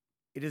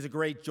It is a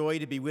great joy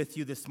to be with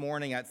you this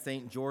morning at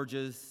St.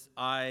 George's.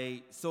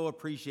 I so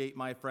appreciate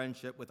my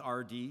friendship with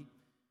RD.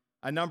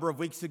 A number of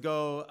weeks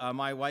ago,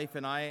 my wife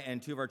and I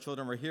and two of our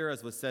children were here,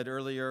 as was said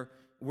earlier,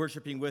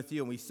 worshiping with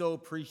you, and we so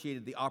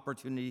appreciated the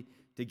opportunity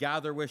to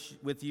gather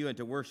with you and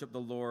to worship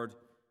the Lord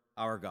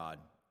our God.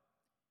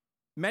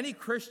 Many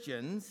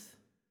Christians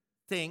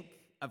think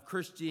of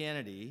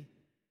Christianity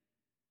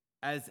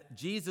as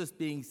Jesus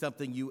being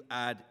something you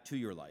add to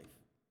your life.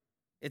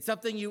 It's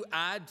something you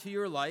add to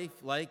your life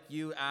like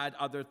you add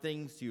other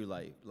things to your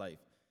life.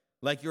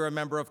 Like you're a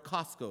member of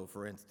Costco,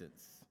 for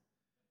instance.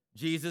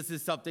 Jesus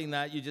is something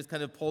that you just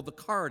kind of pull the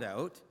card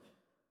out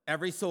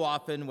every so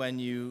often when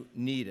you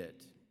need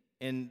it.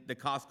 In the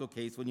Costco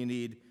case, when you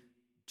need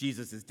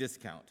Jesus'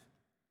 discount.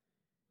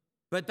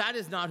 But that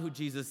is not who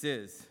Jesus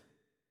is.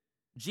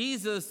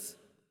 Jesus,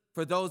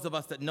 for those of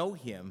us that know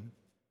him,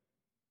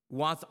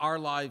 wants our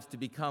lives to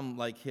become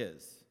like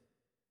his.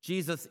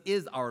 Jesus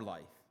is our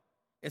life.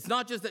 It's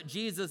not just that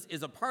Jesus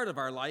is a part of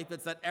our life,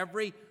 it's that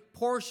every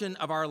portion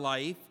of our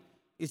life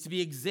is to be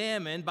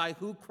examined by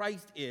who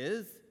Christ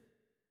is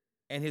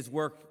and his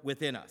work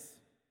within us.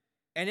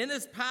 And in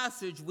this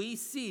passage, we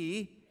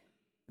see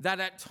that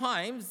at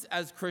times,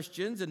 as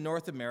Christians in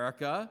North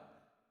America,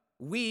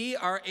 we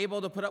are able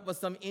to put up with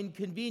some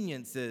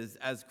inconveniences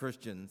as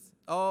Christians.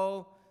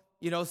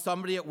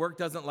 Somebody at work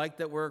doesn't like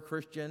that we're a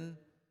Christian.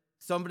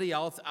 Somebody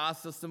else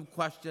asks us some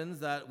questions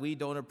that we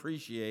don't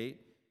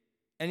appreciate.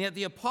 And yet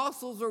the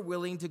apostles are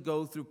willing to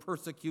go through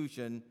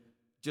persecution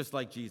just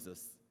like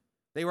Jesus.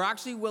 They were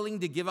actually willing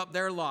to give up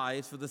their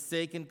lives for the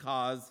sake and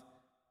cause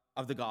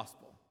of the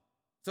gospel.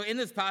 So in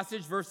this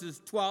passage,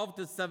 verses 12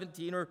 to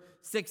 17 or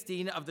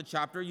 16 of the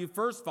chapter, you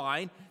first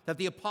find that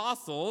the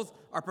apostles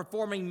are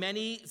performing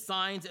many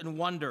signs and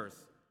wonders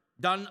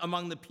done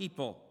among the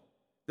people.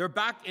 They're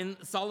back in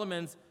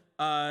Solomon's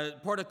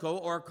portico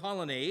or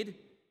colonnade,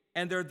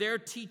 and they're there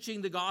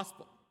teaching the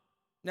gospel.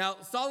 Now,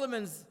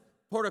 Solomon's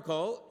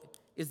portico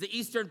is the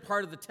eastern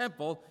part of the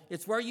temple.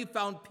 It's where you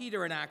found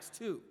Peter in Acts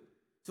 2.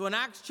 So in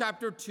Acts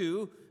chapter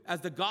 2,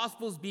 as the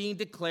gospel's being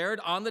declared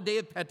on the day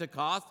of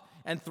Pentecost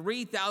and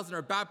 3,000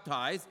 are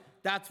baptized,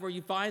 that's where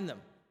you find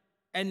them.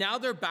 And now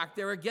they're back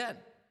there again.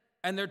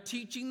 And they're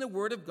teaching the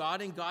word of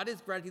God, and God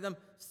is granting them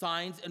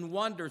signs and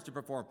wonders to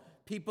perform.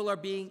 People are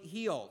being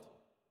healed.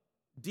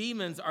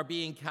 Demons are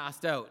being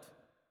cast out.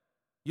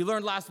 You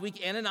learned last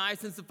week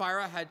Ananias and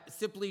Sapphira had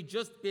simply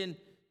just been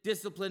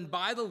disciplined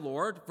by the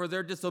Lord for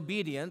their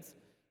disobedience,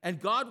 and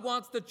God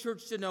wants the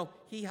church to know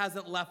he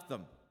hasn't left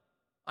them.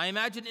 I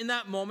imagine in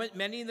that moment,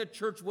 many in the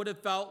church would have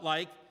felt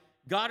like,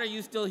 God, are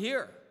you still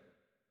here?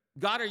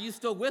 God, are you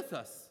still with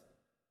us?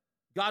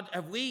 God,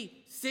 have we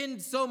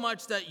sinned so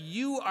much that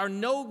you are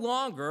no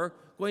longer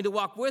going to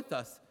walk with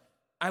us?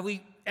 Have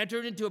we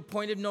entered into a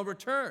point of no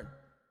return?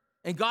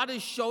 And God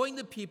is showing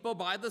the people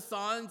by the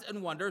signs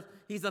and wonders,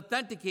 he's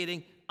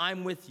authenticating,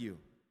 I'm with you.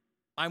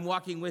 I'm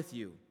walking with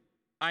you.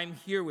 I'm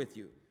here with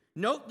you.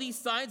 Note these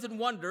signs and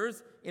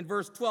wonders in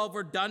verse 12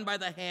 were done by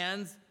the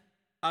hands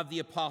of the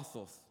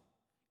apostles.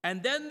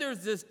 And then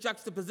there's this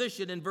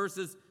juxtaposition in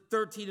verses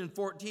 13 and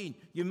 14.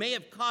 You may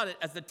have caught it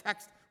as the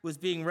text was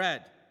being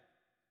read.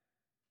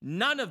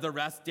 None of the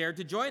rest dared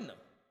to join them.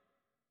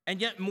 And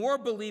yet more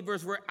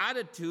believers were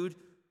added to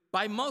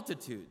by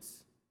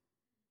multitudes.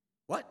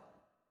 What?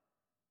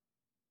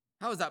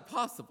 How is that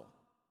possible?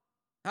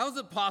 How is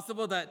it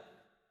possible that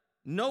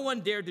no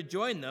one dared to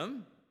join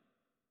them,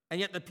 and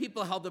yet the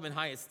people held them in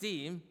high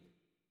esteem,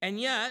 and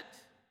yet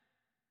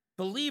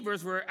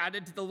believers were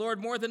added to the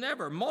Lord more than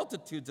ever,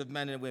 multitudes of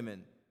men and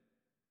women?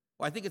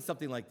 Well, I think it's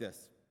something like this.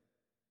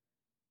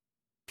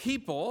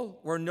 People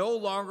were no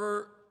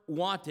longer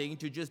wanting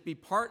to just be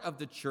part of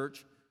the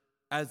church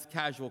as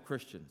casual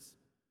Christians.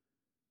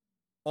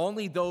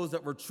 Only those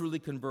that were truly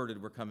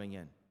converted were coming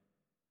in.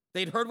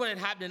 They'd heard what had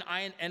happened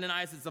in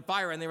Ananias and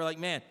Sapphira, and they were like,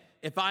 man,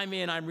 if I'm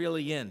in, I'm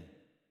really in.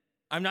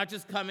 I'm not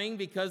just coming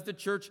because the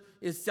church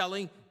is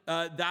selling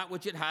that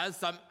which it has.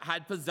 Some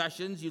had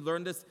possessions. You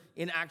learned this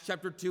in Acts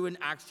chapter 2 and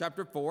Acts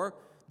chapter 4.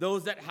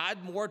 Those that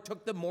had more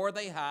took the more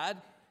they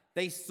had.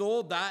 They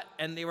sold that,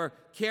 and they were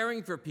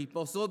caring for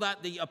people so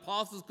that the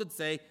apostles could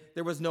say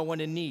there was no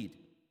one in need.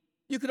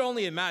 You could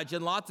only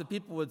imagine lots of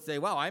people would say,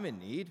 well, I'm in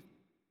need.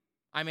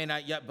 I may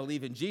not yet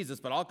believe in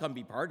Jesus, but I'll come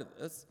be part of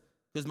this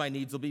because my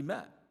needs will be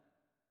met.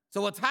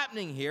 So what's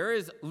happening here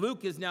is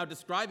Luke is now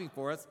describing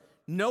for us,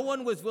 no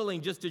one was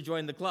willing just to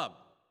join the club,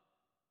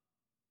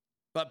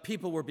 but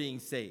people were being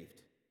saved.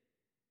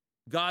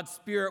 God's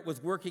Spirit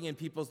was working in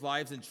people's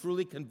lives and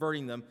truly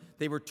converting them.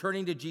 They were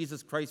turning to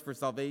Jesus Christ for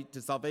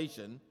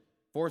salvation.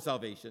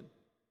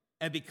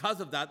 And because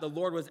of that, the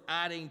Lord was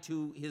adding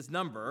to his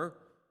number,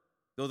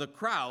 though the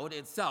crowd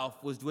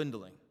itself was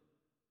dwindling.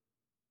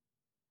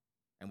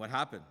 And what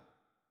happened?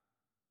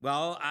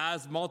 Well,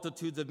 as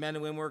multitudes of men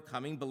and women were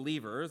coming,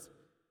 believers,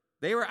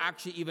 they were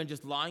actually even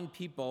just lying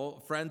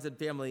people, friends and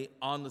family,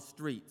 on the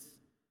streets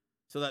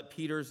so that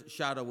Peter's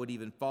shadow would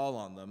even fall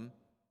on them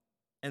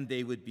and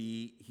they would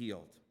be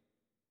healed.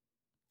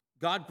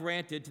 God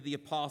granted to the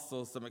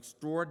apostles some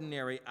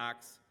extraordinary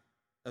acts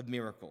of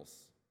miracles.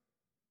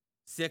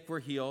 Sick were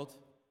healed.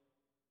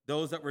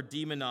 Those that were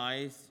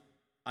demonized,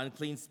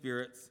 unclean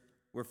spirits,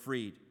 were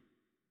freed.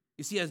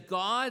 You see, as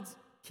God's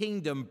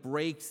kingdom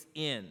breaks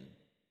in,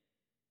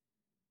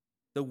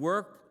 the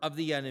work of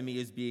the enemy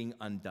is being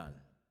undone.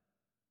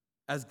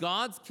 As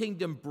God's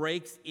kingdom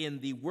breaks in,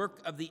 the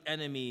work of the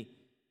enemy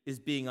is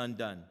being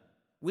undone.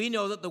 We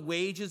know that the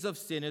wages of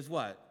sin is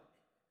what?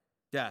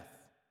 Death.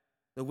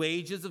 The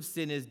wages of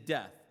sin is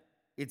death.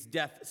 It's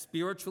death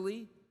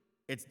spiritually,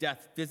 it's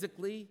death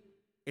physically,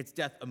 it's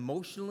death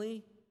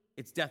emotionally,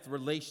 it's death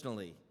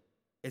relationally,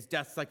 it's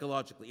death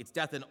psychologically, it's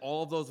death in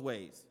all of those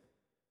ways.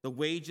 The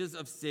wages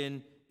of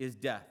sin is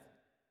death.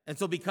 And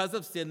so because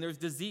of sin, there's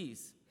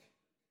disease.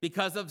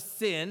 Because of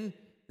sin,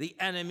 the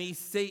enemy,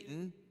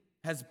 Satan,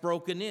 has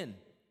broken in.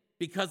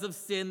 Because of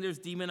sin, there's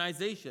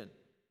demonization.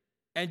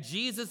 And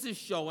Jesus is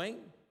showing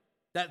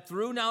that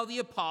through now the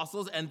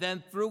apostles and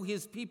then through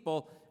his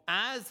people,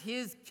 as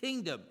his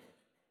kingdom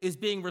is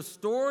being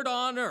restored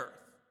on earth,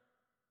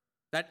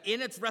 that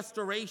in its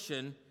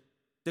restoration,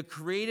 the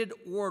created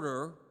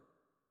order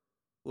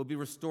will be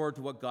restored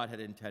to what God had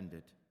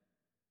intended.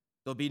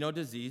 There'll be no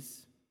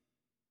disease.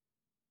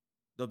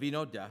 There'll be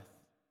no death.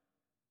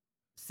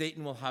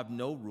 Satan will have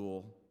no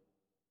rule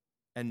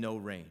and no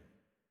reign.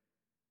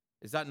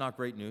 Is that not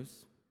great news?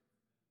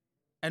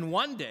 And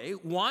one day,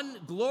 one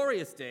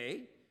glorious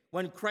day,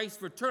 when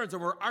Christ returns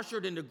and we're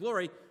ushered into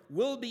glory,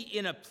 we'll be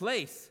in a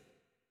place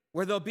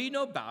where there'll be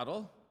no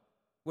battle,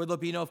 where there'll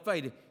be no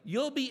fight.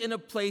 You'll be in a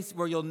place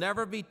where you'll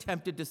never be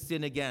tempted to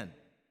sin again.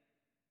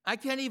 I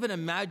can't even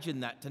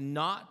imagine that, to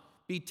not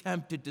be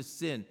tempted to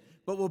sin.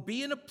 But we'll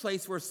be in a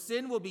place where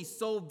sin will be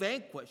so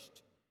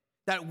vanquished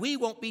that we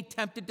won't be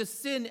tempted to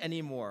sin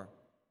anymore.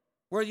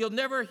 Where you'll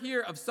never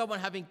hear of someone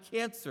having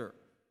cancer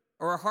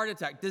or a heart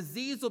attack.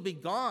 Disease will be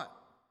gone.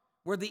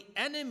 Where the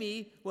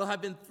enemy will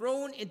have been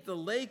thrown into the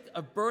lake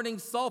of burning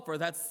sulfur,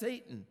 that's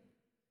Satan,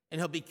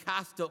 and he'll be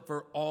cast out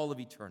for all of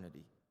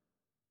eternity.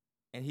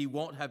 And he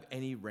won't have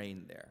any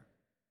reign there.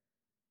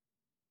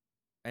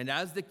 And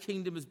as the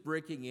kingdom is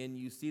breaking in,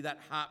 you see that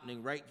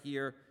happening right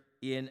here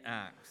in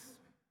Acts.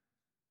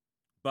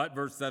 But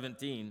verse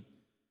 17,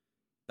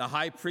 the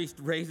high priest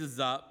raises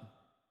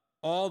up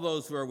all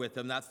those who are with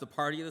him, that's the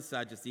party of the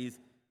Sadducees,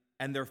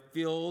 and they're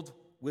filled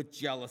with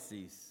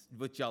jealousy.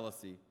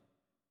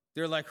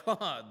 They're like,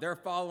 their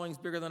following's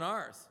bigger than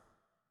ours.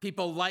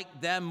 People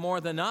like them more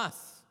than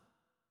us.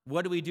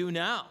 What do we do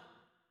now?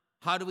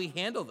 How do we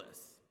handle this?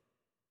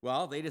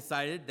 Well, they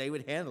decided they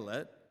would handle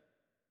it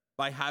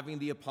by having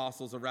the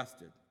apostles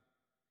arrested.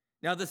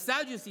 Now, the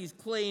Sadducees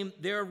claim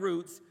their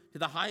roots to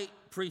the high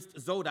priest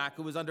Zadok,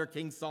 who was under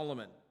King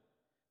Solomon.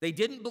 They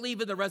didn't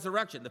believe in the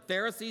resurrection. The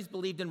Pharisees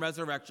believed in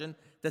resurrection.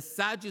 The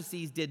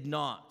Sadducees did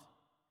not.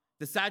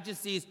 The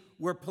Sadducees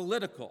were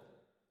political.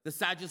 The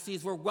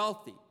Sadducees were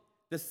wealthy.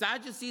 The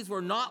Sadducees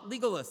were not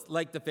legalists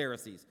like the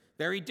Pharisees.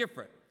 Very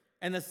different.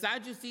 And the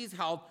Sadducees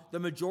held the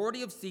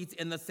majority of seats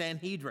in the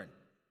Sanhedrin.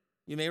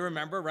 You may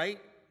remember, right?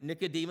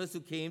 Nicodemus,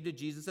 who came to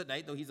Jesus at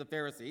night, though he's a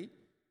Pharisee,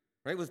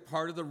 right, was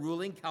part of the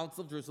ruling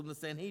council of Jerusalem, the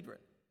Sanhedrin.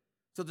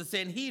 So the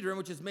Sanhedrin,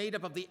 which is made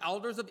up of the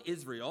elders of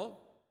Israel,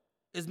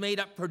 is made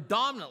up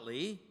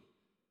predominantly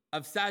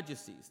of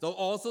Sadducees, though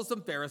also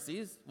some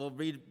Pharisees. We'll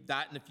read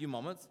that in a few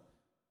moments.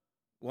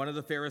 One of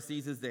the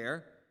Pharisees is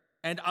there,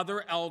 and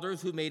other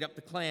elders who made up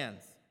the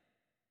clans.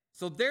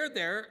 So they're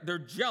there, they're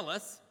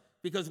jealous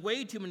because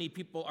way too many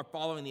people are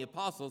following the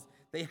apostles.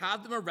 They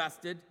have them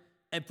arrested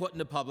and put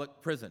into public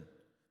prison.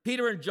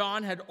 Peter and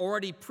John had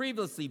already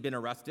previously been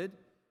arrested.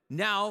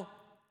 Now,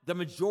 the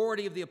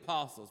majority of the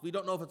apostles, we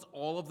don't know if it's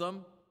all of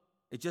them,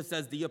 it just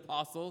says the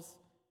apostles,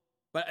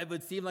 but it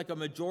would seem like a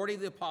majority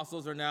of the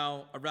apostles are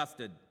now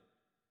arrested.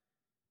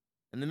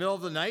 In the middle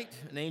of the night,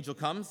 an angel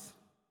comes,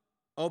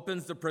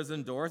 opens the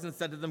prison doors, and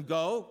said to them,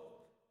 "Go,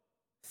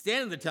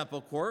 stand in the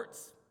temple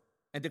courts,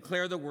 and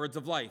declare the words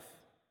of life."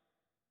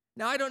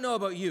 Now, I don't know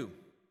about you,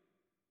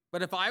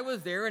 but if I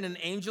was there and an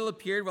angel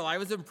appeared while I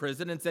was in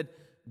prison and said,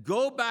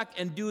 "Go back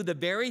and do the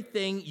very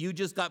thing you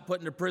just got put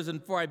into prison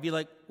for," I'd be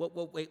like,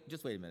 wait,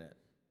 just wait a minute.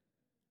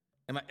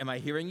 Am I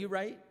hearing you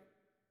right?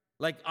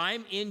 Like,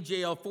 I'm in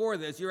jail for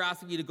this. You're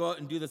asking me to go out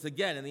and do this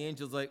again. And the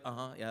angel's like,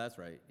 yeah, that's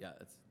right. Yeah,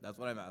 that's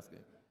what I'm asking.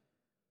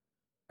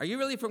 Are you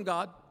really from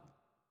God?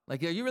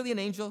 Like, are you really an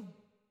angel?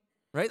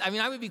 Right? I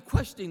mean, I would be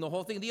questioning the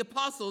whole thing. The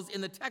apostles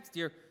in the text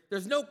here,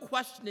 there's no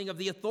questioning of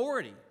the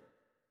authority.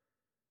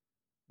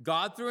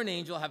 God, through an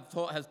angel,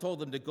 has told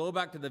them to go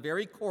back to the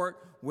very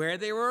court where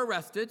they were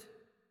arrested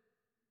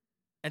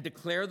and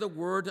declare the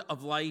word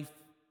of life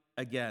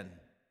again.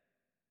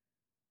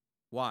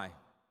 Why?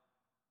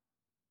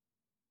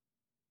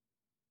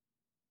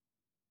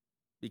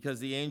 Because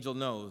the angel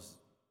knows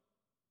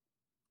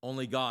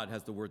only God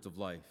has the words of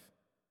life.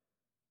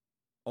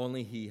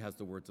 Only he has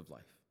the words of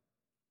life.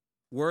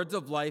 Words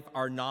of life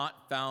are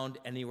not found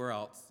anywhere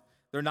else.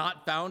 They're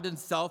not found in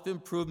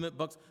self-improvement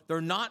books.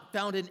 They're not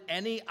found in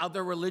any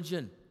other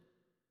religion.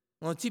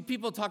 Well, see,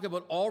 people talk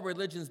about all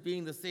religions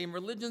being the same.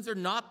 Religions are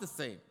not the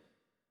same.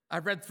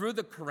 I've read through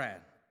the Quran.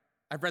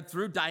 I've read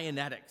through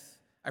Dianetics.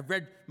 I've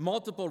read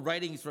multiple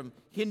writings from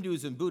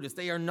Hindus and Buddhists.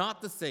 They are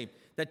not the same.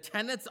 The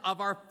tenets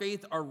of our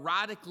faith are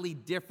radically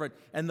different,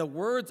 and the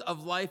words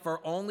of life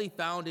are only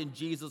found in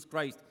Jesus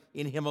Christ,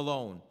 in him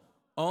alone.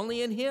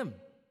 Only in him.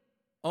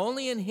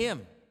 Only in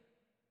him.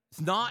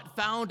 It's not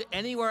found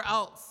anywhere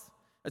else.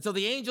 And so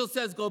the angel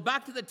says, go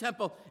back to the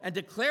temple and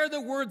declare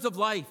the words of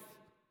life.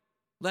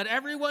 Let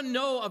everyone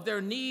know of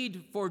their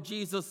need for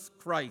Jesus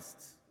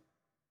Christ.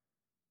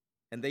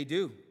 And they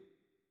do.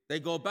 They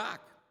go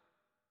back.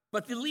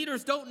 But the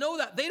leaders don't know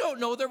that. They don't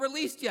know they're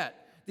released yet.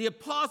 The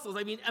apostles,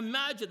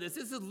 imagine this.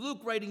 This is Luke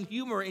writing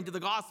humor into the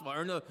gospel,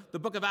 or in the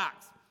book of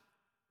Acts.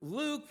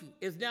 Luke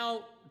is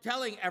now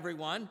telling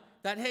everyone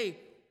that, hey,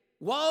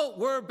 while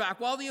we're back,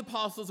 while the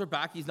apostles are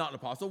back, he's not an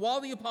apostle,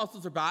 while the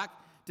apostles are back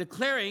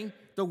declaring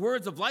the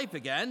words of life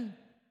again,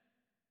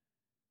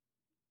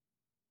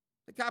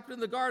 the captain of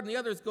the guard and the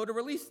others go to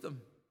release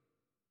them.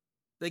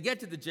 They get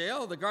to the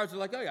jail. The guards are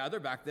like, oh yeah, they're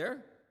back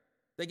there.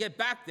 They get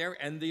back there,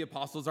 and the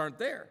apostles aren't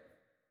there.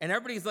 And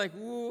everybody's like,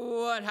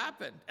 what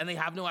happened? And they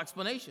have no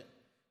explanation.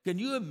 Can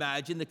you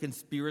imagine the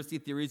conspiracy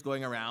theories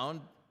going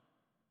around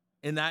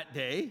in that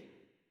day?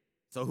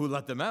 So who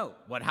let them out?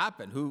 What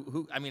happened?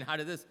 How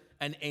did this?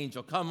 An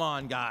angel. Come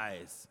on,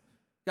 guys.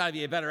 Got to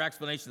be a better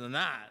explanation than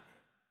that.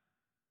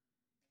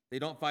 They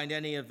don't find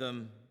any of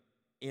them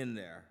in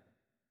there.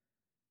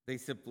 They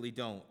simply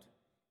don't.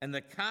 And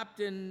the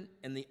captain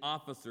and the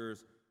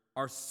officers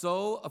are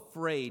so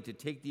afraid to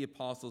take the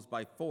apostles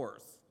by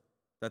force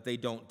that they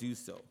don't do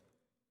so,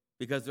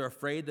 because they're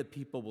afraid that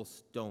people will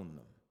stone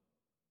them.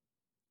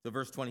 So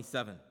verse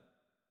 27,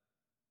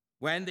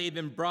 when they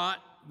brought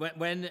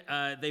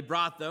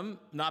them,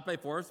 not by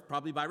force,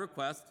 probably by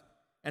request,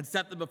 and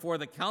set them before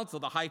the council,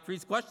 the high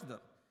priest questioned them,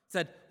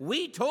 said,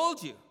 we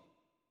told you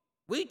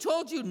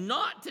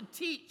not to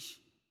teach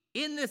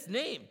in this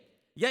name,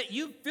 yet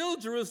you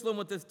filled Jerusalem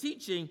with this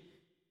teaching,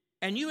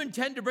 and you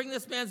intend to bring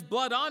this man's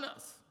blood on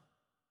us.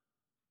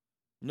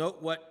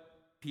 Note what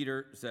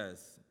Peter says.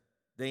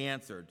 They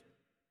answered,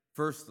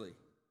 firstly,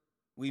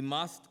 we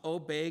must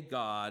obey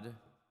God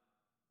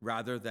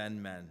rather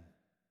than men.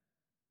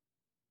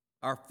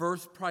 Our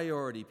first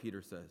priority,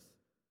 Peter says,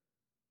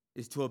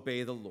 is to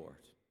obey the Lord.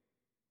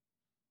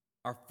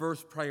 Our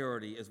first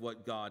priority is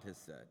what God has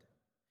said.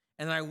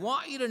 And I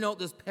want you to note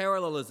this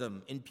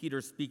parallelism in Peter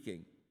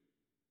speaking.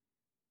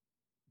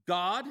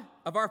 God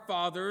of our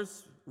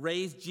fathers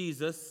raised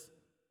Jesus,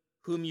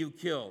 whom you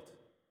killed.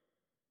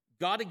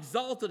 God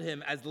exalted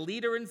him as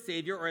leader and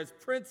savior, or as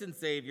prince and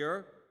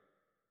savior,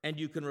 and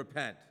you can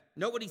repent.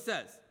 Note what he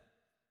says.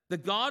 The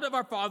God of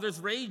our fathers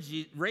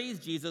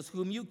raised Jesus,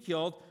 whom you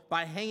killed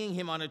by hanging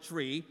him on a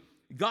tree.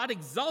 God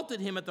exalted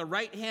him at the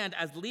right hand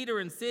as leader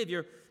and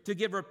savior to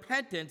give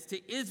repentance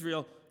to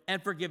Israel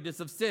and forgiveness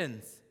of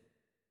sins.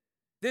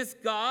 This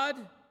God,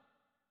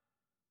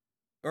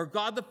 or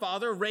God the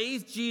Father,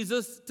 raised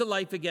Jesus to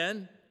life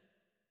again,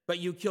 but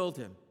you killed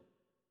him.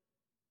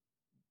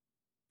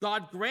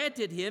 God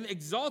granted him,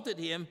 exalted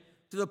him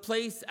to the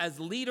place as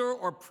leader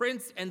or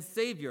prince and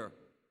savior.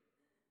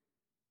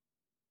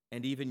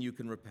 And even you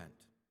can repent.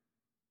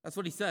 That's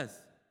what he says.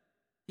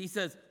 He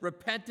says,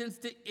 repentance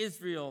to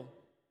Israel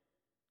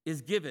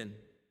is given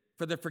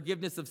for the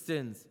forgiveness of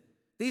sins.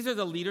 These are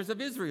the leaders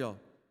of Israel.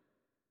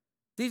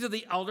 These are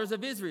the elders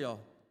of Israel.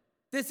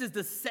 This is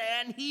the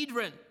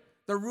Sanhedrin,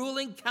 the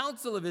ruling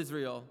council of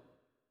Israel.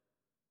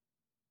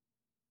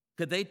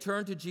 Could they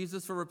turn to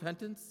Jesus for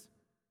repentance?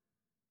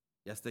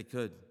 Yes, they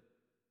could.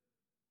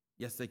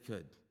 Yes, they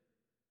could.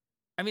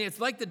 It's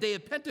like the day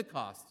of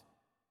Pentecost.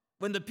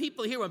 When the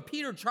people hear, when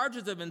Peter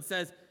charges them and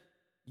says,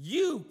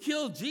 you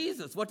killed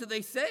Jesus, what do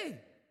they say?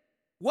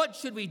 What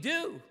should we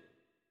do?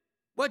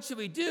 What should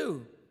we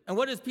do? And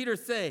what does Peter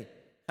say?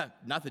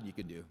 Nothing you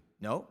can do.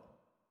 No.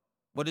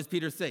 What does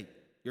Peter say?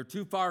 You're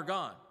too far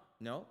gone.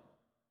 No.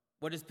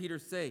 What does Peter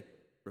say?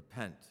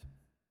 Repent.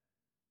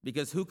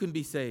 Because who can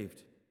be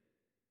saved?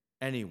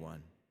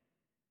 Anyone.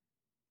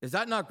 Is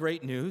that not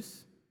great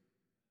news?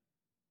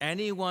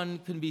 Anyone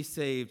can be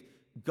saved.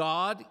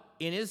 God,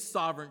 in his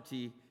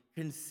sovereignty,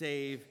 can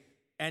save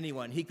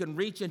anyone. He can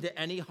reach into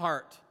any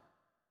heart.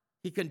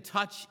 He can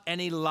touch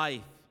any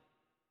life.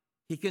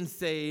 He can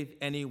save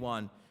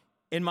anyone.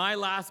 In my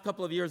last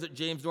couple of years at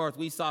James North,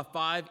 we saw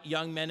 5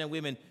 young men and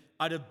women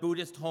out of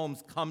Buddhist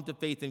homes come to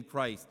faith in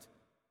Christ.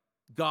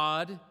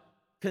 God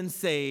can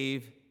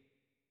save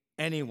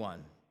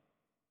anyone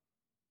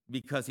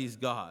because he's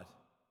God,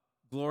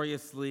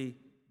 gloriously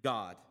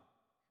God.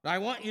 Now, I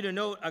want you to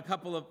note a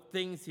couple of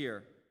things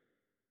here.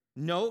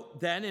 Note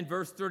then in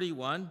verse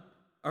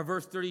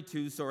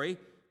 32,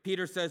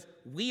 Peter says,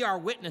 we are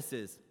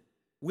witnesses.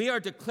 We are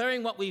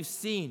declaring what we've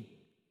seen.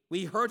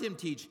 We heard him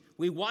teach.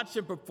 We watched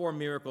him perform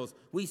miracles.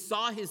 We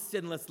saw his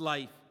sinless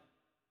life.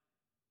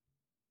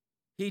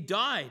 He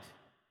died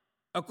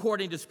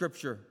according to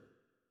Scripture.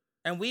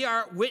 And we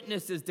are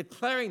witnesses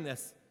declaring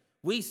this.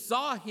 We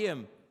saw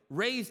him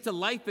raised to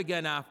life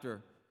again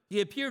after.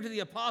 He appeared to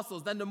the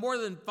apostles, then to more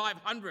than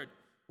 500.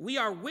 We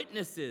are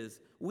witnesses.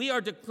 We are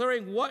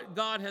declaring what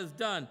God has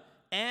done.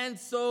 And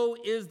so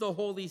is the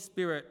Holy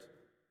Spirit.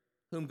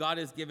 whom God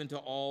has given to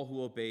all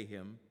who obey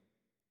him.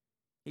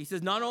 He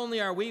says, not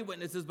only are we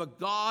witnesses, but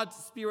God's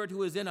Spirit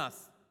who is in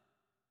us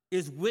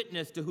is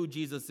witness to who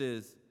Jesus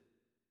is.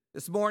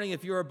 This morning,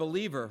 if you're a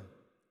believer,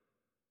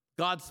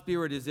 God's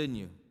Spirit is in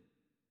you.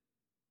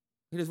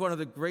 It is one of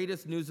the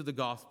greatest news of the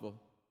gospel.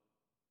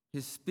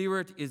 His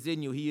Spirit is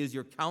in you. He is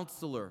your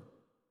counselor.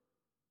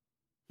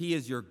 He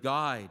is your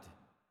guide.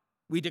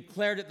 We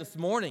declared it this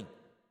morning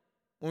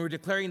when we were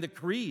declaring the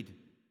creed.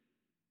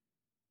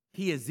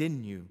 He is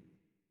in you.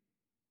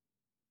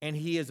 And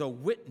he is a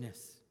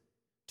witness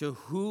to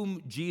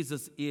whom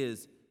Jesus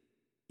is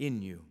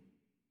in you.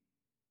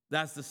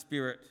 That's the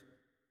Spirit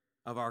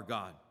of our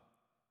God.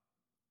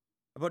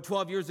 About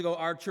 12 years ago,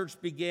 our church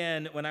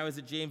began, when I was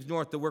at James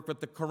North, to work with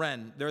the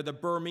Karen. They're the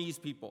Burmese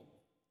people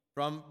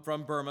from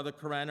Burma. The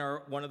Karen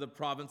are one of the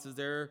provinces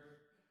there.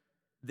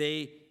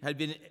 They had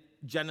been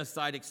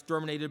genocide,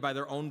 exterminated by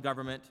their own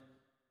government.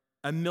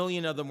 1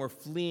 million of them were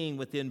fleeing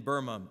within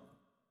Burma.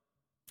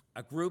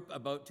 A group,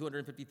 about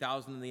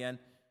 250,000 in the end,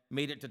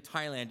 made it to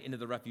Thailand into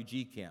the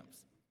refugee camps.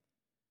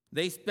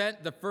 They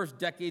spent the first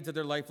decades of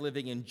their life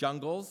living in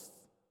jungles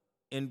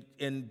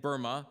in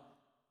Burma,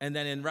 and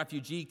then in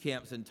refugee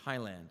camps in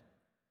Thailand.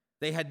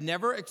 They had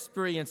never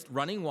experienced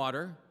running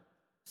water,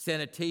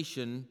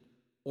 sanitation,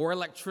 or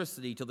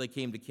electricity till they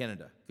came to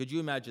Canada. Could you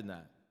imagine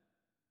that?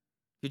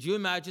 Could you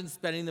imagine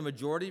spending the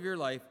majority of your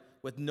life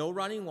with no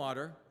running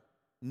water,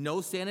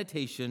 no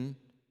sanitation,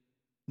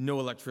 no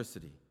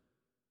electricity?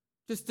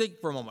 Just think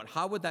for a moment,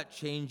 how would that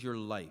change your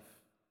life?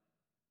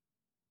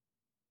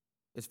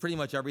 It's pretty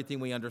much everything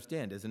we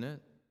understand, isn't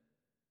it?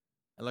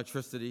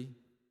 Electricity,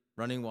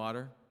 running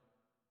water,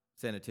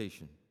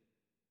 sanitation.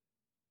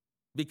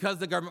 Because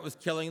the government was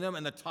killing them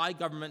and the Thai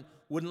government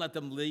wouldn't let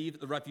them leave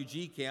the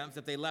refugee camps,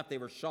 if they left, they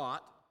were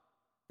shot.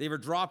 They were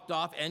dropped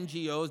off.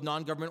 NGOs,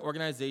 non-government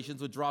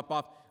organizations, would drop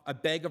off a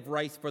bag of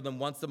rice for them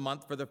once a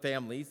month for their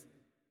families,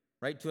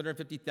 right?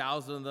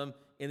 250,000 of them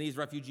in these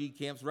refugee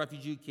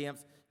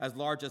camps as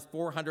large as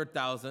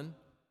 400,000.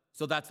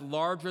 So that's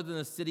larger than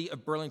the city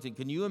of Burlington.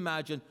 Can you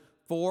imagine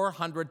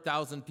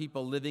 400,000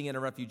 people living in a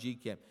refugee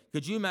camp?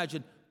 Could you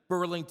imagine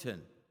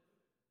Burlington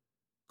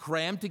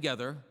crammed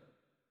together,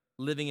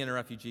 living in a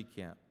refugee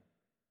camp?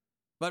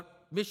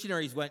 But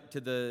missionaries went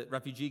to the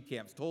refugee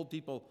camps, told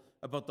people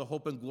about the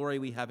hope and glory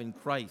we have in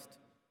Christ,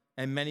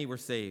 and many were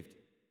saved.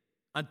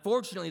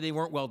 Unfortunately, they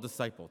weren't well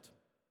discipled.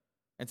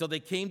 And so they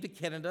came to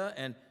Canada,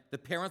 and the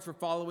parents were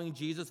following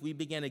Jesus. We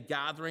began a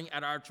gathering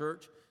at our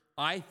church.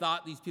 I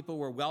thought these people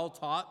were well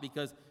taught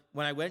because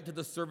when I went to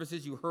the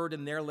services, you heard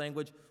in their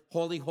language,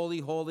 holy, holy,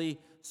 holy,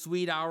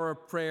 sweet hour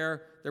of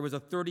prayer. There was a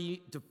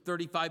 30 to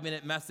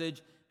 35-minute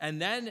message.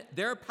 And then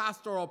their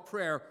pastoral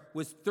prayer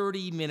was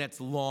 30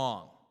 minutes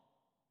long.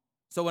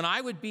 So when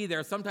I would be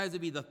there, sometimes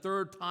it'd be the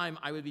third time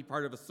I would be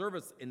part of a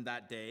service in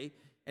that day,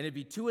 and it'd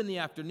be 2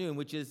 p.m,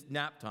 which is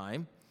nap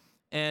time.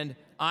 And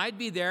I'd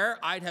be there,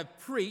 I'd have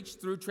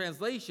preached through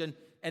translation,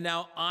 and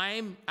now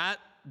I'm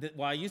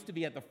I used to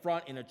be at the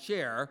front in a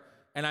chair,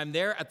 and I'm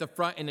there at the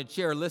front in a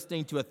chair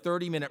listening to a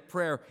 30-minute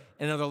prayer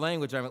in another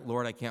language. I'm like,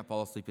 Lord, I can't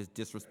fall asleep. It's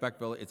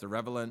disrespectful. It's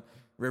irreverent.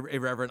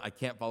 I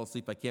can't fall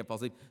asleep.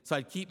 So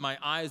I'd keep my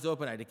eyes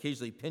open. I'd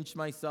occasionally pinch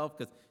myself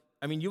because,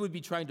 you would be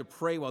trying to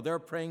pray while they're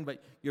praying,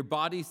 but your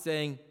body's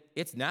saying,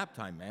 it's nap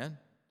time, man.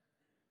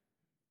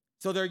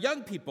 So their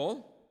young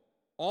people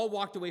all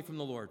walked away from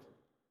the Lord,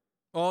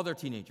 all their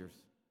teenagers,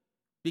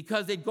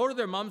 because they'd go to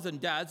their moms and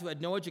dads who had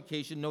no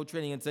education, no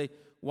training, and say,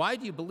 why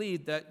do you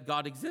believe that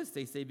God exists?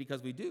 They say,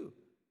 because we do.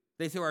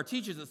 They say, our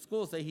teachers at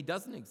school say he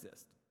doesn't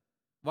exist.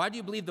 Why do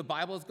you believe the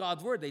Bible is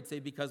God's word? They'd say,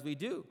 because we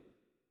do.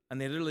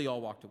 And they literally all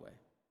walked away.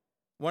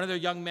 One of their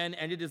young men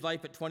ended his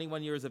life at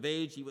 21 years of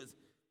age. He was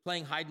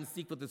playing hide and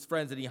seek with his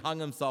friends, and he hung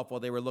himself while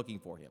they were looking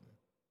for him.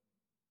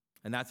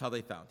 And that's how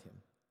they found him.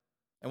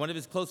 And one of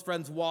his close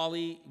friends,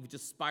 Wally,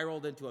 just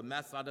spiraled into a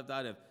mess out of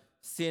that, of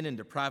sin and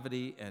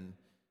depravity, and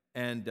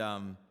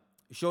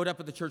showed up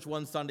at the church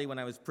one Sunday when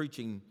I was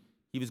preaching.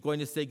 He was going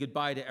to say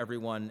goodbye to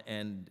everyone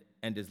and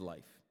end his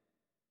life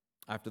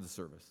after the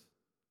service.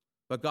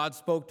 But God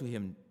spoke to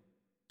him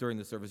during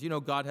the service.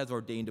 God has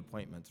ordained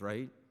appointments,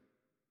 right?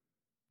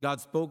 God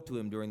spoke to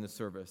him during the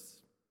service.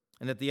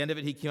 And at the end of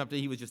it, he came up to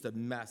me. He was just a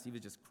mess. He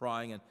was just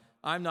crying. And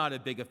I'm not a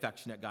big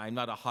affectionate guy. I'm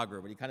not a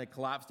hugger. But he kind of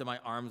collapsed in my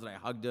arms, and I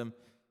hugged him.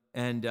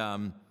 And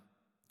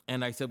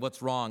I said,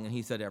 what's wrong? And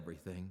he said,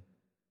 everything.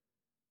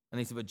 And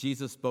he said, but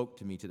Jesus spoke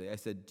to me today. I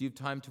said, do you have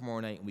time tomorrow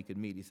night and we could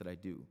meet? He said, I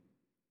do.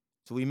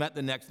 So we met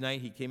the next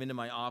night. He came into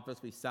my office.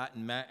 We sat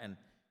and met, and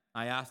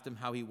I asked him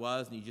how he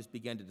was, and he just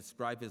began to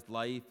describe his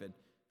life and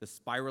the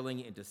spiraling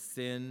into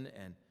sin.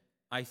 And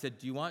I said,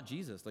 do you want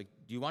Jesus? Do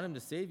you want him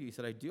to save you? He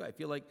said, I do. I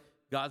feel like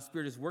God's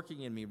Spirit is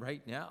working in me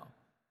right now.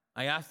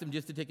 I asked him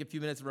just to take a few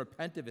minutes and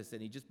repent of his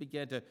sin. He just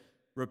began to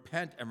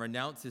repent and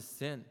renounce his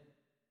sin.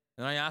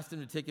 And I asked him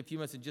to take a few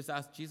minutes and just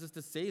ask Jesus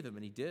to save him,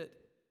 and he did.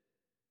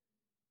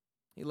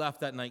 He left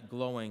that night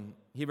glowing.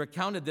 He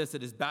recounted this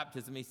at his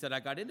baptism. He said, I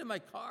got into my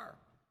car.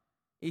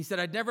 He said,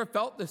 I'd never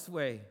felt this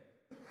way.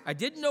 I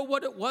didn't know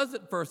what it was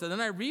at first, and then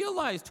I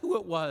realized who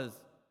it was.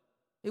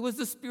 It was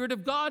the Spirit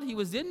of God. He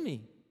was in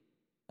me.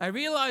 I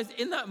realized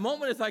in that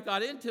moment as I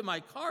got into my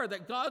car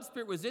that God's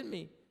Spirit was in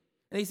me.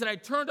 And he said, I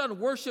turned on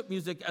worship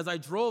music as I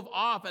drove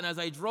off. And as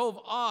I drove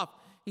off,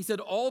 he said,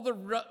 all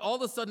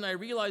of a sudden I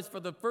realized for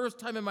the first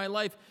time in my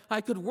life,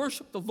 I could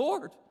worship the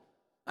Lord.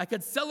 I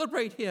could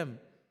celebrate him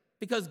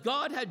because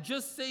God had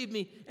just saved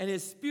me and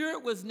his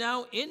Spirit was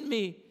now in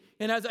me.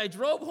 And as I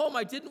drove home,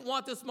 I didn't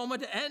want this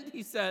moment to end,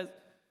 he says.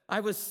 I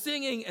was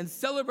singing and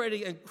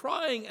celebrating and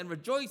crying and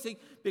rejoicing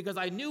because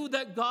I knew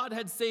that God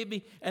had saved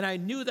me and I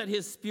knew that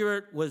his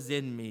Spirit was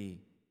in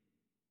me.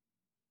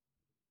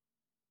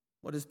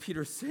 What does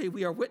Peter say?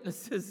 We are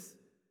witnesses.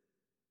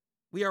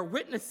 We are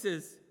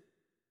witnesses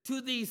to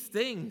these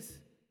things,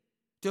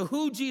 to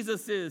who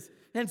Jesus is.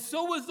 And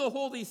so is the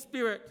Holy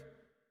Spirit,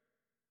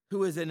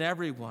 who is in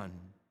everyone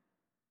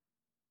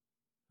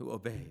who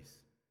obeys.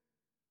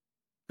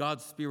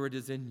 God's Spirit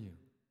is in you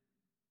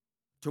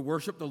to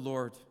worship the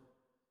Lord,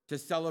 to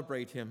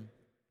celebrate him,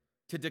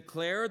 to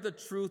declare the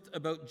truth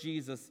about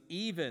Jesus,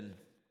 even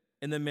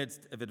in the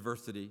midst of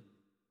adversity.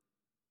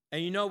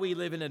 And you know we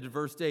live in a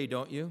diverse day,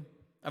 don't you?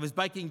 I was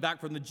biking back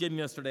from the gym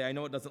yesterday. I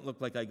know it doesn't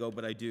look like I go,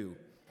 but I do.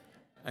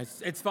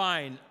 It's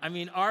fine. I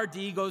mean,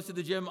 RD goes to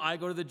the gym. I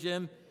go to the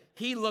gym.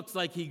 He looks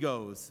like he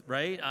goes,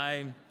 right?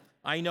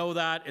 I know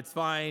that. It's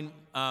fine.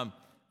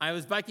 I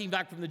was biking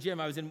back from the gym.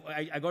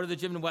 I go to the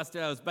gym in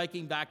Weston. I was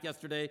biking back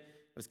yesterday.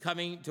 I was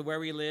coming to where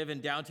we live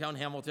in downtown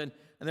Hamilton,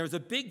 and there was a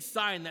big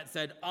sign that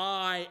said,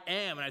 I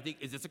am. And I think,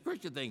 is this a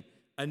Christian thing?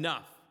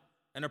 Enough.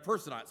 And a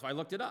person on it. So I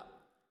looked it up.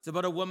 It's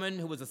about a woman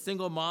who was a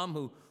single mom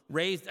who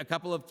raised a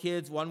couple of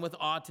kids, one with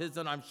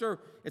autism. I'm sure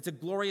it's a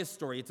glorious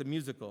story. It's a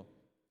musical.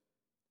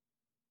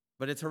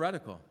 But it's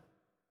heretical.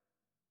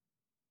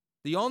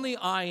 The only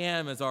I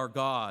am is our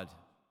God.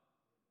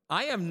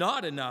 I am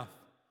not enough.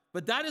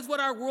 But that is what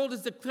our world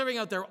is declaring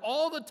out there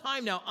all the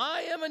time now.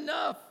 I am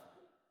enough.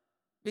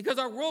 Because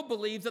our world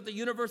believes that the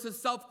universe is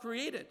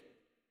self-created.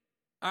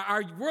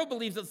 Our world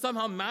believes that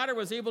somehow matter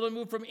was able to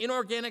move from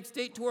inorganic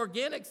state to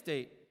organic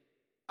state.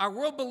 Our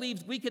world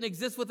believes we can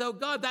exist without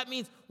God. That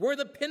means we're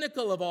the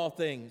pinnacle of all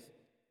things.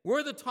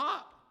 We're the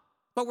top,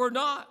 but we're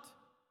not.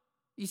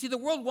 You see, the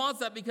world wants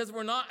that because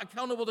we're not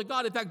accountable to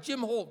God. In fact, Jim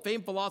Holt,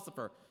 famed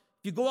philosopher,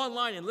 if you go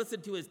online and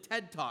listen to his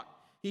TED Talk,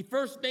 he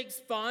first makes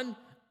fun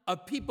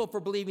of people for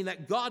believing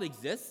that God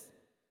exists.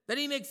 Then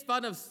he makes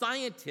fun of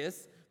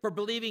scientists for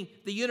believing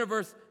the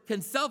universe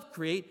can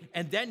self-create,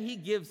 and then he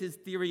gives his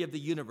theory of the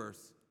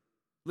universe.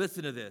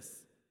 Listen to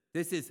this.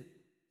 This is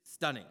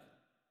stunning.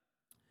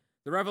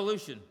 The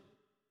resolution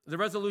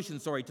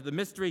to the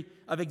mystery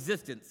of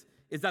existence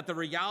is that the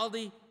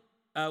reality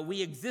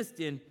we exist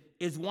in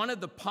is one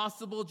of the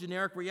possible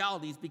generic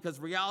realities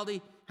because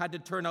reality had to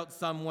turn out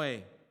some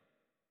way.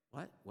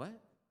 What?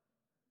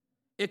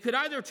 It could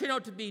either turn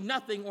out to be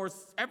nothing or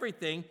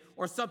everything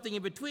or something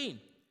in between.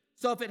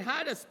 So if it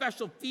had a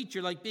special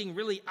feature like being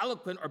really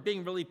eloquent or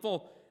being really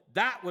full,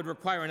 that would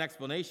require an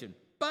explanation.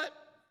 But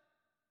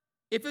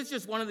if it's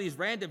just one of these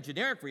random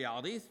generic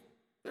realities,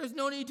 there's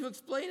no need to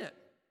explain it.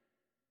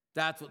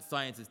 That's what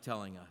science is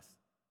telling us.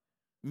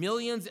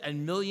 Millions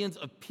and millions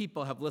of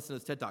people have listened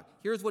to this TED Talk.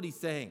 Here's what he's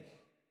saying.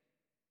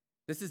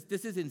 This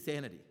is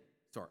insanity.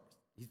 Sorry.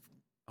 I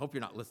hope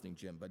you're not listening,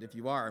 Jim, but if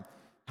you are, I'm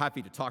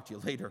happy to talk to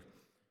you later.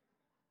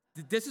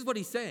 This is what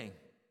he's saying.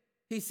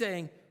 He's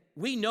saying,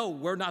 we know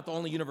we're not the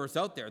only universe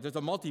out there. There's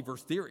a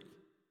multiverse theory,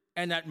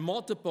 and that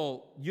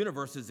multiple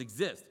universes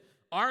exist.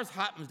 Ours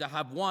happens to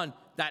have one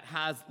that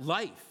has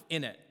life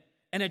in it,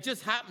 and it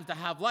just happens to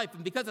have life.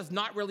 And because it's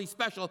not really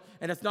special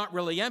and it's not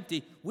really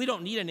empty, we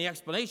don't need any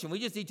explanation. We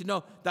just need to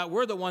know that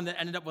we're the one that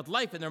ended up with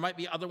life, and there might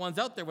be other ones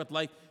out there with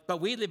life,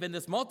 but we live in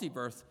this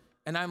multiverse.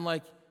 And I'm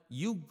like,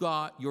 you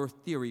got your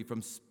theory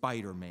from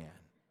Spider-Man.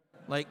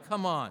 Like,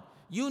 come on.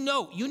 You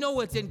know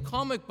it's in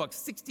comic books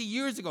 60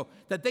 years ago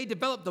that they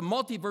developed the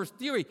multiverse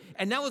theory,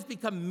 and now it's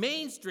become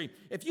mainstream.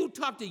 If you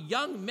talk to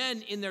young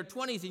men in their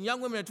 20s and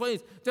young women in their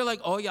 20s, they're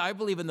like, oh yeah, I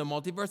believe in the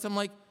multiverse. I'm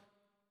like,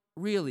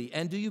 really?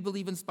 And do you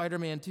believe in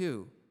Spider-Man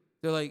too?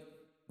 They're like,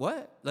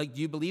 what? Like,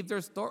 do you believe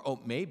there's Thor? Oh,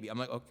 maybe. I'm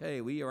like,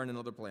 okay, we are on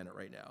another planet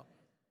right now.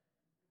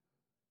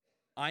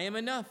 I am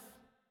enough.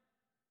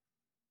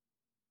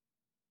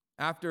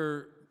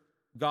 After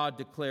God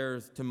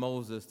declares to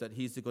Moses that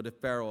he's to go to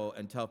Pharaoh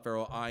and tell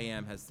Pharaoh, I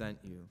am has sent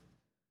you.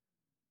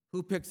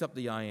 Who picks up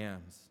the I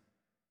ams?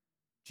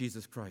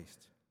 Jesus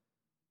Christ.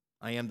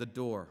 I am the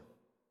door.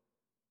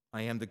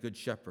 I am the good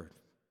shepherd.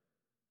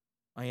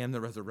 I am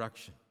the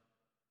resurrection.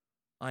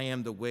 I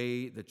am the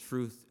way, the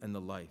truth, and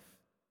the life.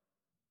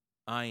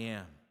 I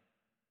am.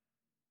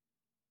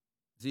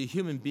 See, a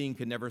human being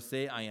can never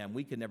say I am.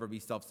 We can never be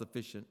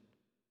self-sufficient.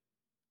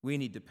 We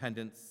need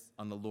dependence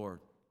on the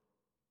Lord.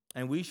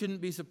 And we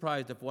shouldn't be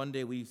surprised if one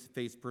day we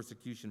face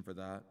persecution for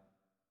that.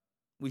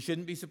 We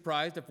shouldn't be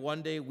surprised if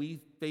one day we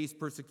face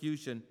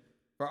persecution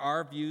for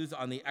our views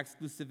on the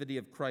exclusivity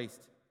of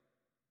Christ,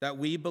 that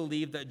we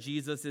believe that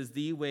Jesus is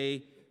the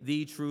way,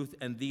 the truth,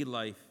 and the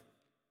life,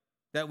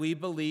 that we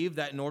believe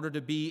that in order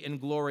to be in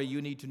glory,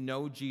 you need to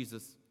know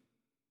Jesus.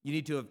 You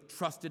need to have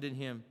trusted in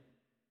him.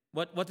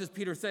 What does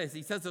Peter say?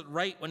 He says it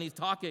right when he's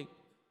talking,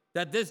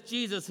 that this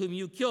Jesus whom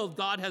you killed,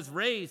 God has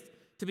raised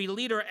to be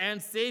leader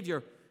and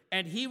Savior,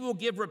 and he will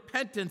give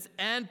repentance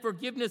and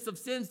forgiveness of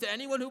sins to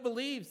anyone who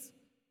believes.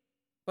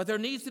 But there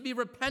needs to be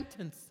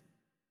repentance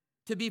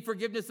to be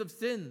forgiveness of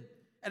sin,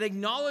 an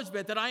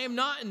acknowledgement that I am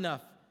not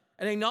enough,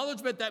 an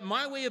acknowledgement that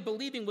my way of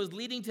believing was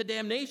leading to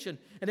damnation,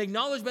 an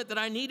acknowledgement that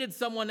I needed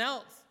someone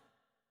else.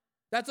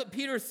 That's what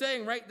Peter's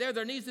saying right there.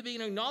 There needs to be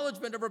an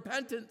acknowledgement of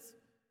repentance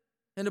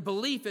and a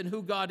belief in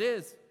who God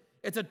is.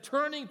 It's a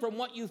turning from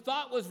what you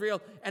thought was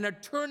real and a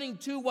turning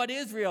to what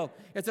is real.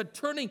 It's a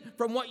turning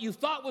from what you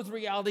thought was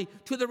reality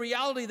to the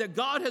reality that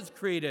God has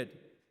created.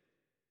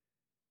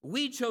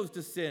 We chose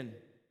to sin,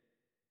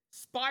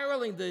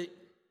 spiraling the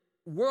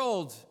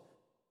world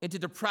into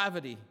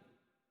depravity.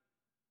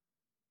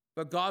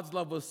 But God's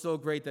love was so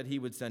great that he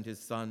would send his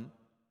son.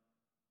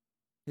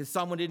 His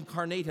son would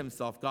incarnate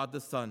himself, God the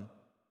Son,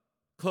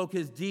 cloak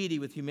his deity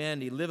with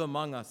humanity, live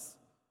among us,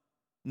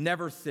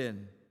 never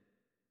sin,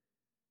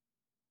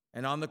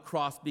 and on the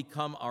cross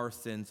become our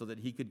sin so that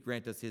he could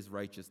grant us his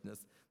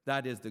righteousness.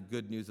 That is the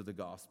good news of the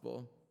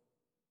gospel.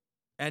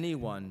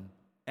 Anyone,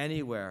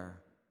 anywhere,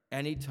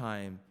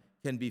 anytime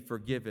can be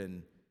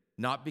forgiven,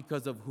 not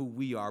because of who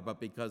we are,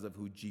 but because of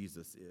who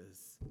Jesus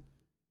is.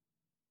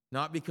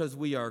 Not because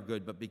we are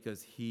good, but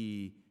because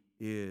he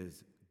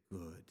is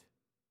good.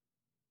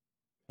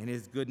 And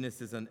his goodness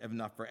is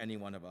enough for any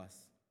one of us.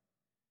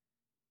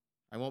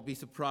 I won't be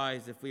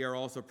surprised if we are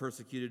also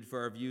persecuted for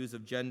our views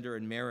of gender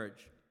and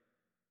marriage.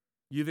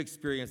 You've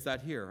experienced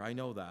that here. I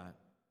know that.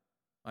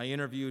 I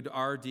interviewed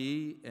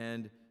R.D.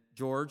 and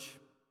George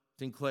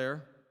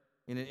Sinclair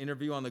in an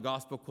interview on the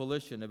Gospel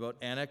Coalition about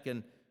Anik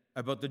and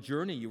about the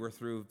journey you were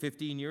through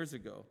 15 years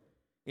ago.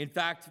 In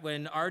fact,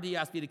 when R.D.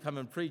 asked me to come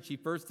and preach, he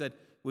first said,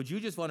 would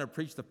you just want to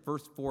preach the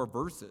first 4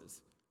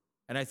 verses?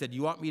 And I said,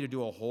 you want me to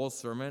do a whole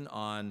sermon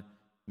on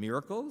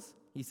miracles?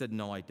 He said,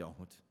 no, I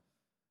don't.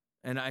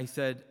 And I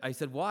said,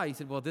 why? He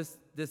said, well, this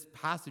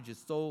passage is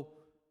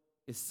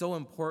so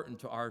important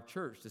to our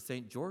church, to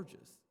St.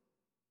 George's.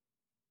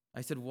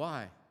 I said,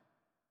 why?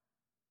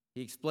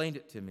 He explained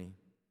it to me.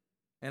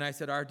 And I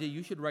said, R.D.,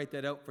 you should write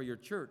that out for your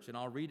church, and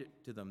I'll read it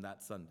to them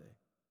that Sunday.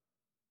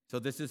 So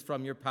this is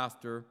from your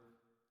pastor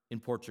in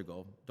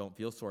Portugal. Don't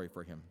feel sorry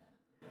for him.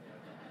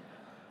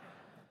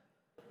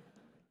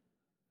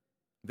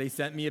 They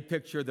sent me a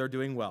picture. They're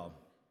doing well.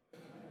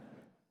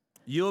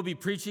 You'll be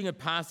preaching a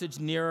passage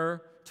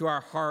nearer to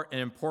our heart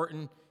and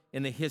important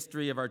in the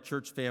history of our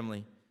church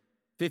family.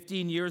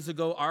 15 years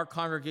ago, our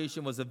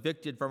congregation was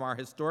evicted from our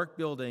historic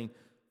building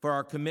for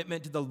our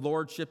commitment to the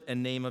lordship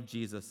and name of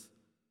Jesus.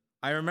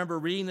 I remember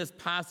reading this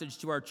passage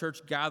to our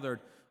church gathered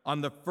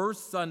on the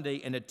first Sunday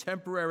in a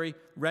temporary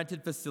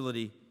rented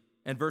facility,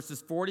 and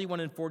verses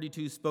 41 and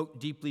 42 spoke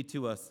deeply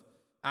to us.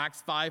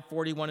 Acts 5,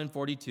 41 and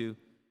 42.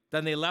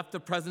 Then they left the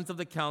presence of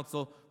the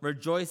council,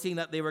 rejoicing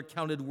that they were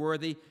counted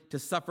worthy to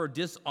suffer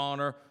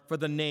dishonor for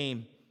the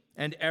name.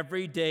 And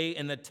every day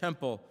in the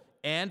temple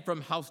and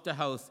from house to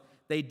house,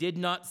 they did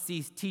not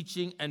cease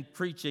teaching and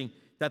preaching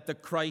that the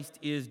Christ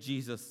is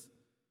Jesus.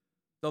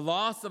 The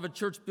loss of a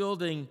church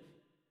building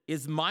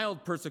is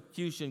mild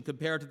persecution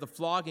compared to the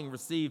flogging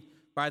received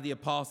by the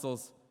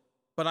apostles.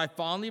 But I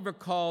fondly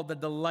recall the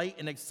delight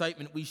and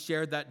excitement we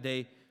shared that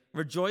day,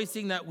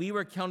 rejoicing that we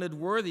were counted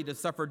worthy to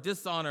suffer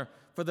dishonor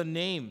for the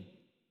name.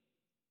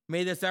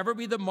 May this ever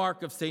be the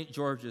mark of St.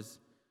 George's.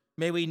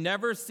 May we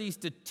never cease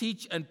to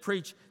teach and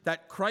preach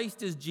that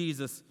Christ is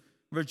Jesus,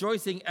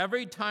 rejoicing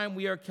every time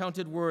we are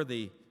counted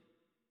worthy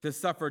to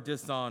suffer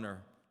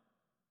dishonor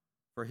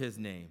for his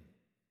name.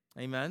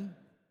 Amen?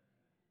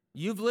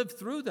 You've lived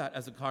through that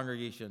as a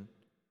congregation.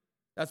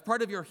 That's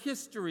part of your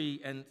history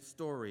and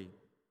story.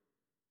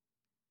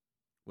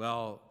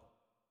 Well,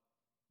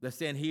 the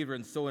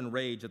Sanhedrin's so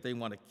enraged that they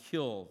want to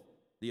kill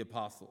the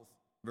apostles.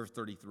 Verse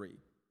 33.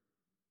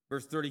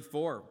 Verse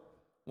 34,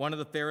 one of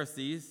the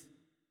Pharisees,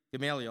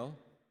 Gamaliel,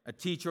 a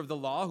teacher of the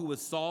law who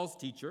was Saul's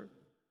teacher,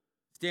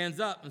 stands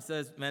up and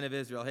says, men of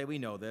Israel, hey, we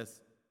know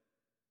this.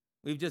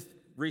 We've just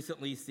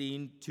recently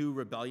seen 2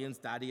 rebellions,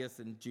 Thaddeus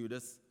and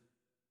Judas.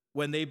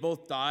 When they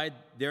both died,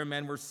 their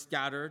men were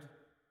scattered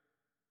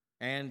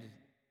and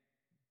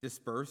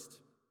dispersed,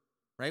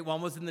 right?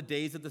 One was in the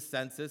days of the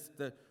census.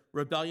 The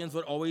rebellions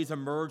would always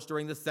emerge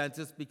during the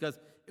census because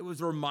it was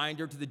a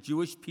reminder to the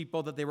Jewish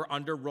people that they were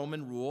under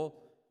Roman rule.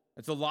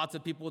 And so lots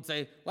of people would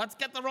say, let's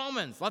get the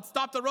Romans. Let's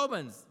stop the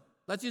Romans.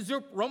 Let's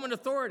usurp Roman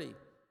authority.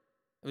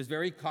 It was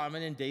very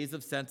common in days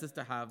of census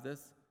to have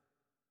this.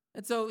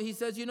 And so he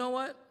says, you know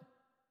what?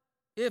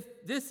 If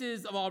this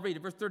is, I'll read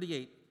it, verse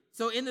 38.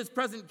 So in this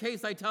present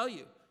case, I tell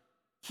you,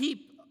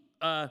 keep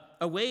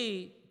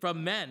away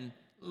from men.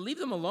 Leave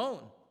them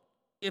alone.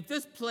 If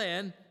this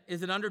plan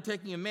is an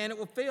undertaking of man, it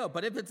will fail.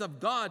 But if it's of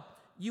God,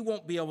 you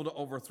won't be able to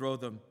overthrow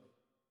them.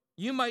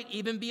 You might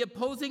even be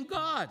opposing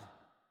God.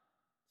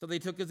 So they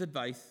took his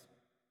advice.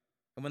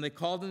 And when they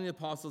called in the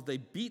apostles, they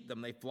beat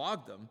them, they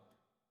flogged them,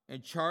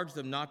 and charged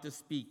them not to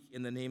speak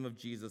in the name of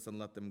Jesus and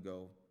let them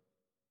go.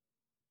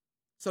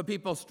 So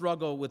people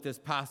struggle with this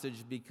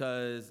passage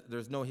because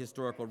there's no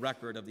historical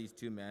record of these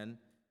two men,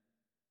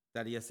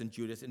 Thaddeus and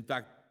Judas. In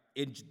fact,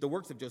 in the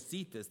works of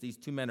Josephus, these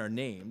two men are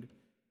named,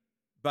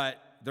 but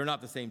they're not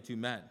the same two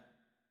men.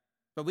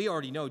 But we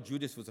already know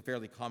Judas was a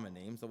fairly common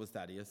name, so was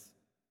Thaddeus.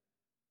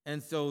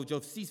 And so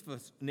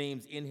Josephus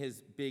names in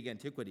his big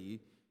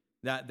antiquity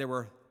that there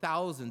were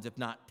thousands, if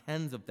not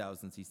tens of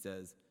thousands, he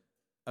says,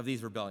 of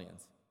these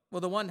rebellions. Well,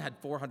 the one had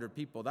 400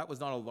 people. That was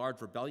not a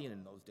large rebellion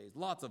in those days.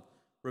 Lots of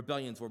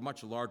rebellions were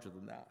much larger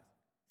than that.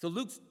 So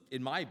Luke's,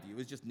 in my view,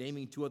 is just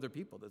naming two other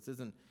people. This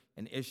isn't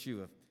an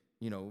issue of,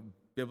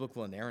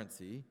 biblical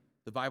inerrancy.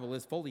 The Bible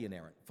is fully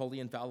inerrant, fully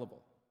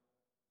infallible.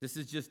 This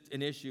is just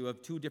an issue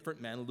of two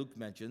different men Luke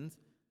mentions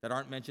that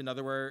aren't mentioned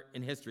otherwhere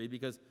in history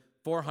because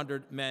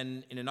 400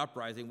 men in an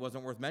uprising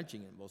wasn't worth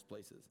mentioning in most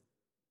places.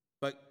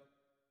 But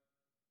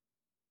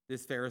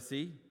this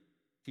Pharisee,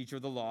 teacher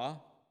of the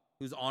law,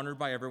 who's honored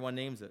by everyone,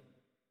 names it.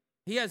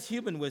 He has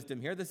human wisdom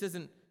here. This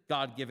isn't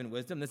God-given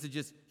wisdom. This is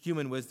just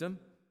human wisdom.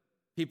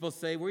 People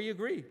say, we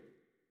agree.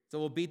 So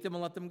we'll beat them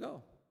and let them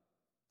go.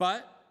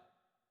 But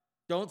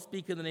don't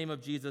speak in the name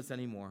of Jesus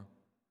anymore.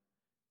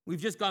 We've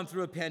just gone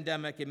through a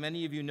pandemic, and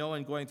many of you know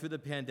in going through the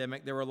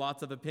pandemic, there were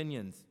lots of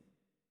opinions,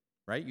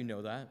 right? You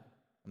know that.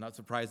 I'm not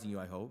surprising you,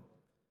 I hope.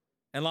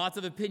 And lots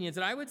of opinions.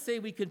 And I would say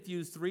we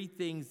confuse three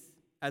things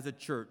as a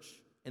church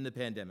in the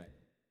pandemic.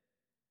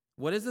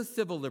 What is a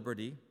civil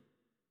liberty?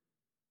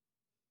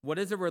 What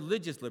is a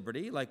religious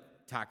liberty, like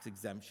tax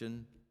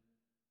exemption,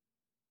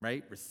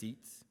 right?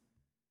 Receipts.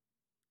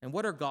 And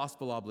what are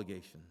gospel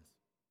obligations?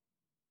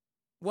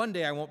 One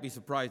day I won't be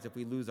surprised if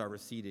we lose our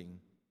receipting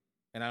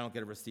and I don't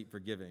get a receipt for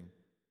giving,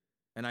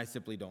 and I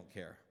simply don't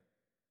care.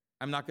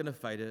 I'm not going to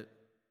fight it.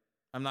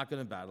 I'm not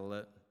going to battle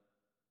it.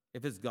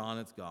 If it's gone,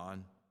 it's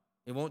gone.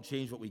 It won't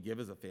change what we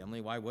give as a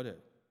family. Why would it?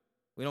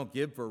 We don't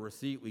give for a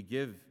receipt. We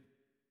give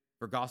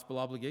for gospel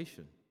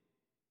obligation.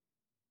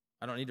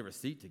 I don't need a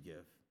receipt to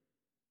give.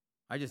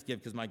 I just give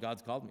because my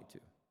God's called me to.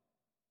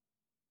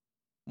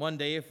 One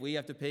day, if we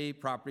have to pay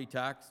property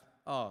tax,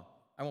 I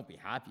won't be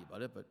happy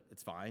about it, but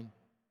it's fine.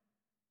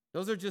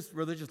 Those are just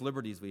religious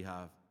liberties we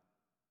have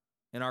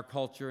in our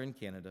culture in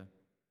Canada.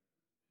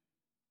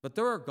 But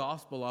there are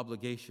gospel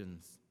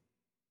obligations,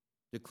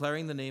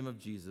 declaring the name of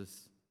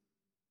Jesus.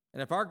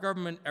 And if our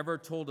government ever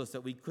told us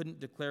that we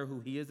couldn't declare who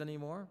he is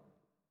anymore,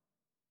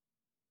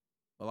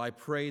 well, I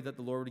pray that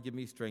the Lord would give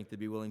me strength to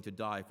be willing to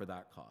die for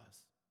that cause.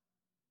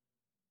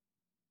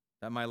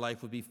 That my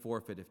life would be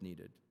forfeit if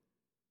needed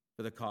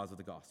for the cause of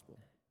the gospel.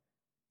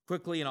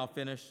 Quickly, and I'll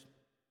finish.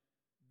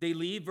 They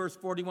leave, verse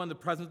 41, the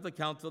presence of the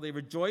council. They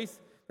rejoice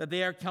that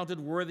they are counted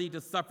worthy to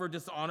suffer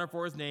dishonor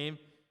for his name.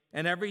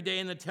 And every day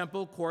in the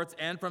temple courts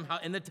and from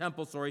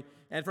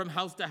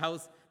house to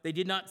house, they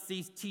did not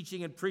cease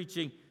teaching and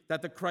preaching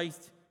that the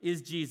Christ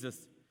is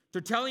Jesus.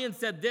 Tertullian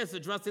said this,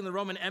 addressing the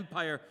Roman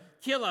Empire: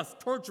 kill us,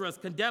 torture us,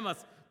 condemn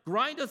us,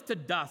 grind us to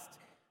dust.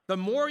 The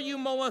more you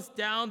mow us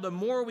down, the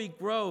more we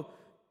grow.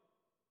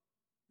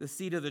 The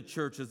seed of the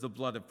church is the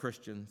blood of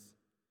Christians.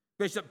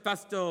 Bishop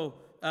Festo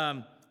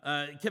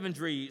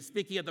Kivendry,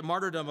 speaking at the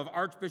martyrdom of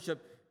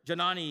Archbishop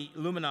Janani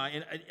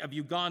Lumina of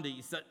Uganda,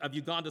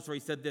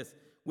 said this: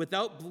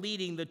 without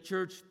bleeding, the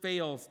church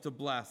fails to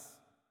bless.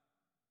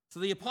 So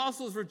the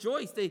apostles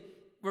rejoiced. They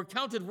were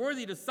counted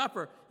worthy to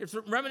suffer. It's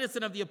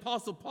reminiscent of the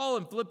apostle Paul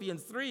in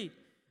Philippians 3.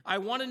 I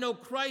want to know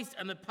Christ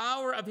and the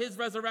power of his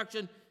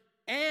resurrection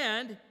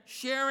and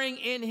sharing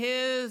in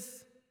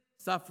his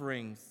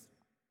sufferings,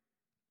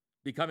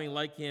 becoming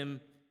like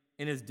him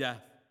in his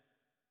death.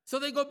 So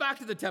they go back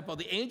to the temple.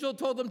 The angel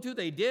told them to.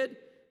 They did.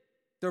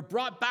 They're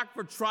brought back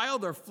for trial.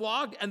 They're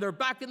flogged, and they're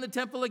back in the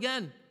temple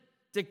again,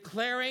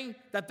 declaring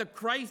that the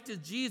Christ is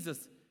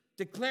Jesus.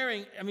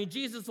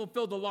 Jesus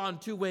fulfilled the law in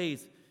two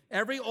ways.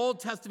 Every Old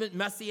Testament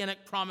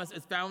messianic promise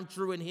is found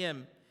true in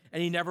him,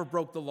 and he never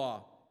broke the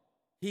law.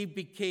 He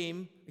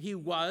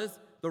was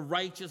the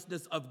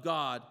righteousness of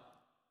God,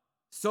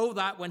 so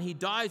that when he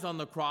dies on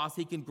the cross,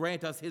 he can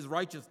grant us his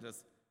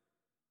righteousness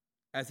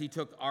as he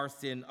took our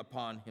sin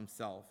upon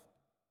himself.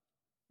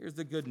 Here's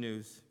the good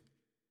news.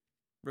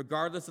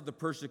 Regardless of the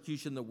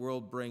persecution the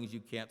world brings, you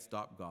can't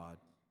stop God.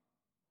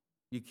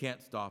 You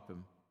can't stop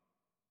him.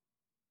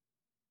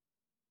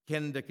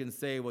 Canada can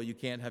say, well, you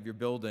can't have your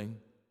building.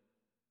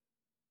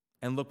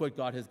 And look what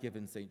God has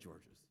given St.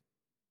 George's.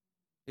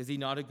 Is he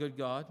not a good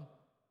God?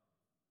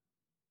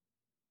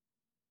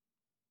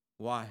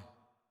 Why?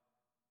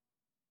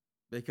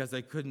 Because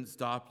I couldn't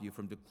stop you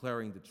from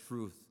declaring the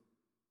truth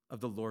of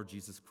the Lord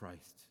Jesus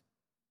Christ,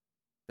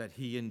 that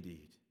he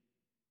indeed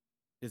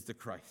is the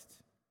Christ.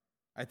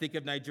 I think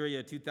of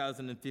Nigeria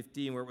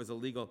 2015, where it was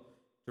illegal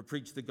to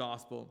preach the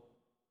gospel.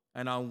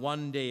 And on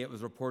one day, it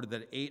was reported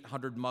that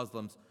 800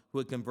 Muslims who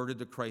had converted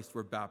to Christ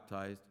were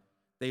baptized.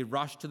 They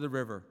rushed to the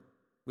river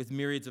with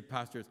myriads of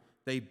pastors.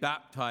 They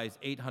baptized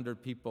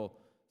 800 people,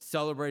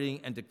 celebrating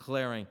and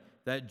declaring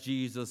that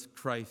Jesus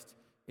Christ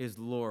is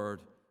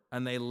Lord.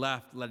 And they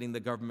left, letting the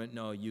government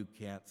know, you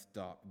can't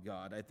stop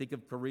God. I think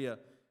of Korea,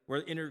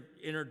 where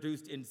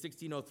introduced in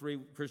 1603,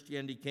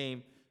 Christianity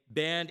came.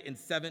 banned in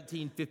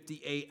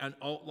 1758 and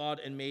outlawed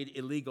and made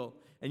illegal.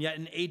 And yet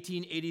in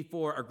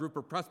 1884, a group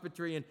of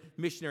Presbyterian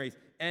missionaries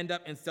end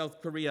up in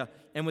South Korea.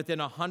 And within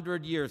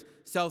 100 years,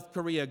 South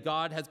Korea,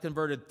 God has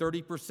converted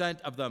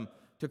 30% of them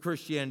to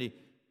Christianity.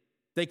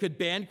 They could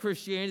ban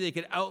Christianity, they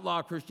could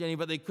outlaw Christianity,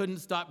 but they couldn't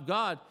stop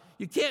God.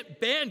 You can't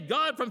ban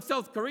God from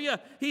South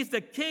Korea. He's the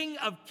King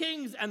of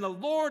kings and the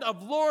Lord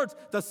of lords,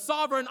 the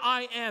sovereign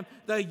I am.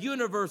 The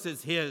universe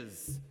is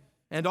his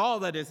and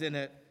all that is in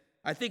it.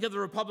 I think of the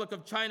Republic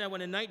of China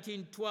when in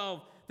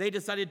 1912, they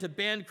decided to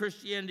ban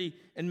Christianity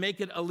and make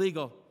it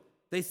illegal.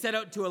 They set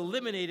out to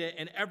eliminate it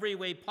in every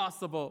way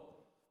possible.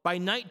 By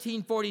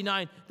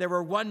 1949, there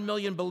were 1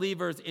 million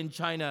believers in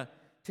China.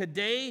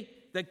 Today,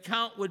 the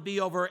count would be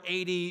over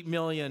 80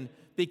 million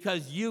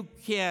because you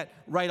can't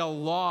write a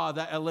law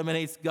that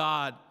eliminates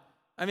God.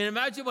 I mean,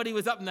 imagine what he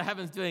was up in the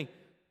heavens doing.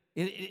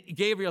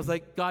 Gabriel's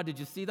like, God, did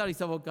you see that? He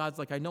said, well, God's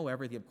like, I know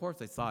everything. Of course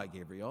I saw it,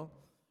 Gabriel.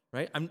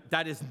 Right?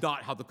 That is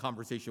not how the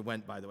conversation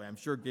went, by the way. I'm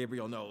sure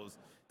Gabriel knows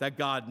that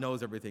God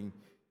knows everything.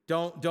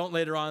 Don't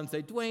later on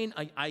say, Dwayne,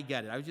 I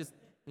get it. I was just,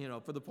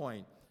 for the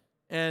point.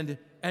 And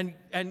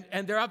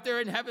they're up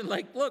there in heaven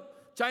like,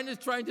 look, China's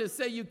trying to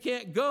say you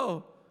can't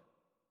go.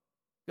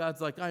 God's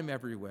like, I'm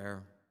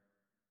everywhere.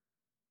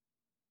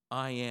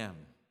 I am.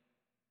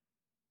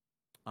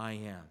 I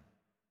am.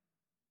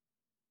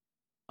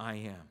 I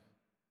am.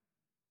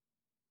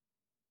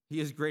 He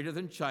is greater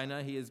than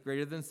China. He is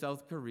greater than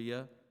South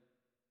Korea.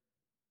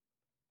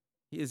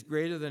 He is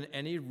greater than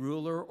any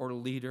ruler or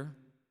leader.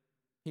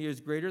 He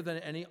is greater than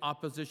any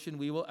opposition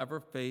we will ever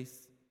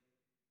face.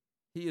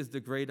 He is the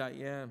great I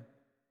am.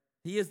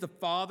 He is the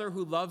Father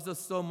who loves us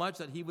so much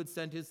that he would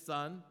send his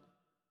Son.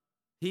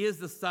 He is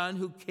the Son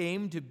who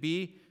came to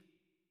be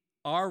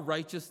our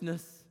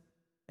righteousness,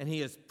 and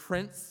he is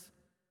Prince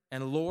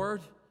and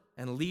Lord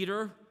and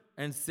leader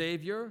and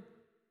Savior.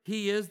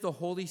 He is the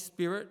Holy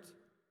Spirit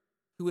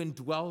who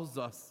indwells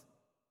us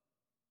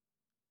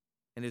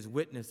and is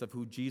witness of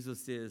who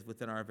Jesus is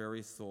within our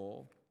very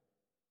soul.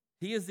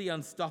 He is the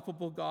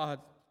unstoppable God,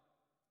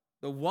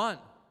 the one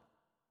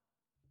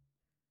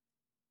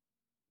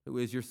who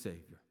is your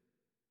Savior,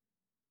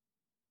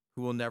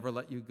 who will never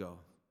let you go,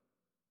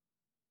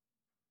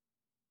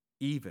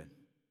 even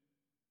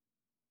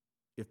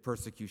if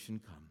persecution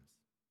comes,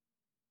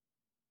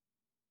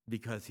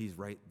 because he's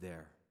right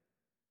there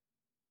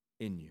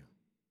in you.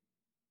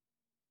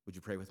 Would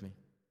you pray with me?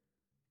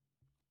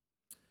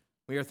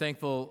 We are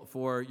thankful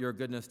for your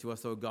goodness to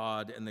us, O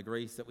God, and the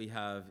grace that we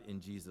have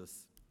in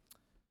Jesus.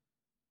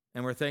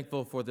 And we're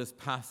thankful for this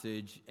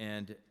passage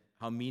and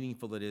how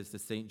meaningful it is to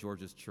St.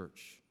 George's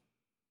Church.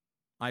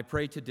 I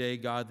pray today,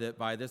 God, that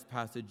by this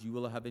passage you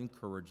will have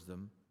encouraged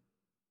them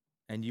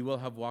and you will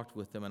have walked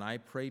with them. And I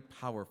pray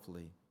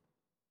powerfully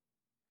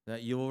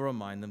that you will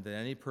remind them that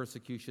any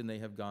persecution they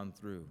have gone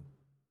through,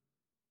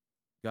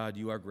 God,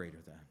 you are greater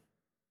than.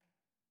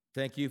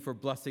 Thank you for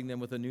blessing them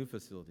with a new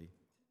facility.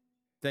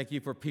 Thank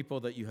you for people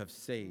that you have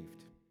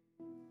saved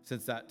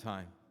since that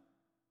time.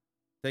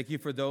 Thank you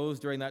for those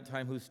during that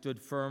time who stood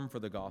firm for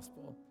the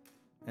gospel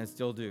and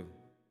still do.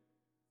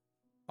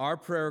 Our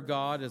prayer,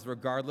 God, is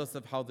regardless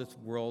of how this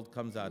world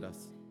comes at us,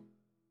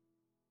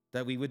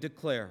 that we would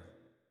declare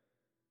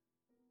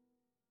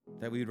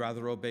that we would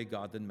rather obey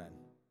God than men.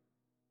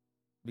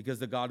 Because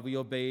the God we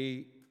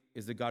obey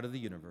is the God of the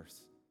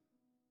universe,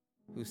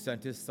 who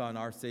sent his Son,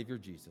 our Savior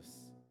Jesus,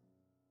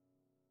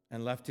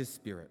 and left his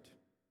Spirit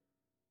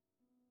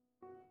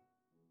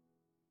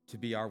to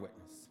be our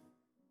witness,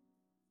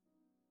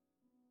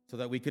 so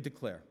that we could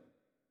declare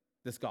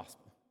this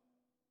gospel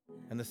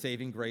and the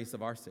saving grace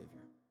of our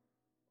Savior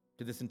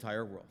to this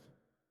entire world.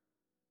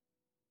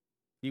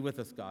 Be with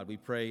us, God, we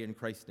pray in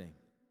Christ's name.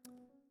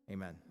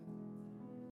 Amen.